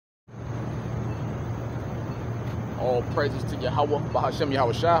All praises to Yahweh, Bahashem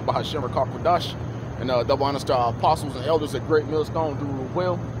Yahweh Shai, Bahashem Rakak, and double honors to our apostles and elders at Great Millstone, do the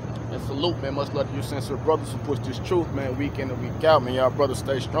will. And salute, man. Much love to you, sincere brothers who push this truth, man, week in and week out, man. Y'all brothers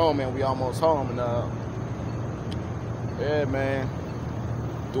stay strong, man. We almost home, and yeah, man.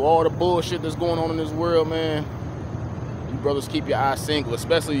 Through all the bullshit that's going on in this world, man, you brothers keep your eyes single,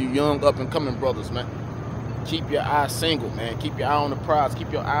 especially you young up and coming brothers, man. Keep your eyes single, man. Keep your eye on the prize.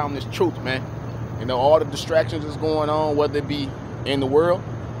 Keep your eye on this truth, man. You know, all the distractions that's going on, whether it be in the world,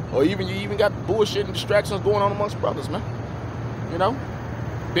 or even you even got bullshit and distractions going on amongst brothers, man. You know,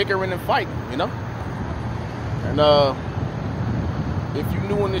 bickering and fighting, you know. And if you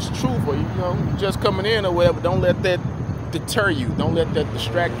new in this truth, or you know, just coming in or whatever, don't let that deter you. Don't let that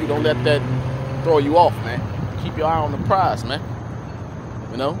distract you. Don't let that throw you off, man. Keep your eye on the prize, man.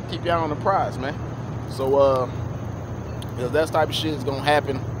 You know, keep your eye on the prize, man. So, because that type of shit is gonna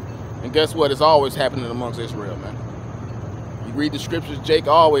happen. And guess what? It's always happening amongst Israel, man. You read the scriptures, Jake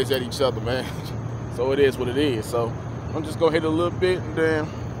always at each other, man. So it is what it is. So I'm just gonna hit a little bit and then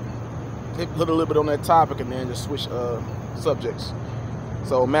hit a little bit on that topic and then just switch subjects.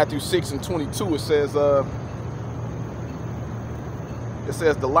 So Matthew 6:22, it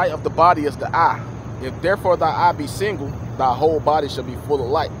says the light of the body is the eye. If therefore thy eye be single, thy whole body shall be full of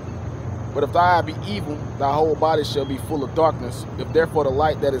light. But if thy eye be evil, thy whole body shall be full of darkness. If therefore the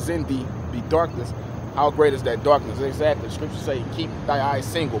light that is in thee be darkness, how great is that darkness? Exactly. The scriptures say, keep thy eyes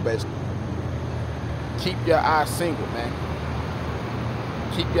single, basically. Keep your eyes single, man.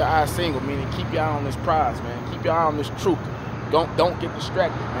 Keep your eyes single, meaning keep your eye on this prize, man. Keep your eye on this truth. Don't get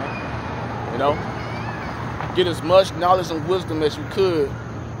distracted, man. You know? Get as much knowledge and wisdom as you could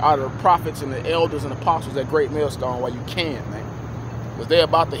out of the prophets and the elders and apostles at Great Millstone while you can, man. Because they're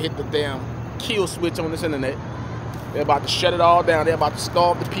about to hit the damn kill switch on this internet. They're about to shut it all down. They're about to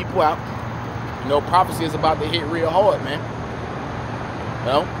starve the people out. You know, prophecy is about to hit real hard, man. You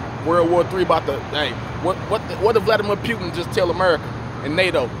know, World War III about to, hey, what did Vladimir Putin just tell America and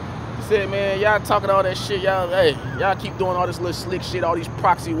NATO? He said, man, y'all talking all that shit, y'all, hey, y'all keep doing all this little slick shit, all these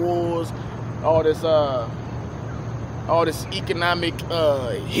proxy wars, all this economic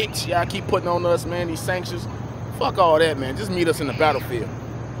hits y'all keep putting on us, man, these sanctions. Fuck all that, man. Just meet us in the battlefield.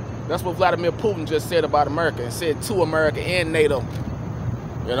 That's what Vladimir Putin just said about America, and said to America and NATO.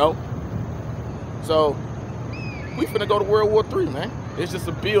 You know? So, we finna go to World War III, man. It's just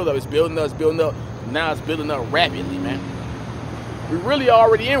a build-up. It's building up, it's building up. Now it's building up rapidly, man. We really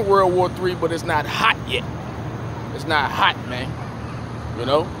already in World War III, but it's not hot yet. It's not hot, man. You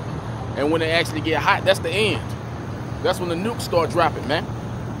know? And when it actually get hot, that's the end. That's when the nukes start dropping, man.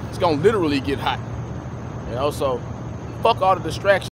 It's gonna literally get hot. You know, so fuck all the distractions.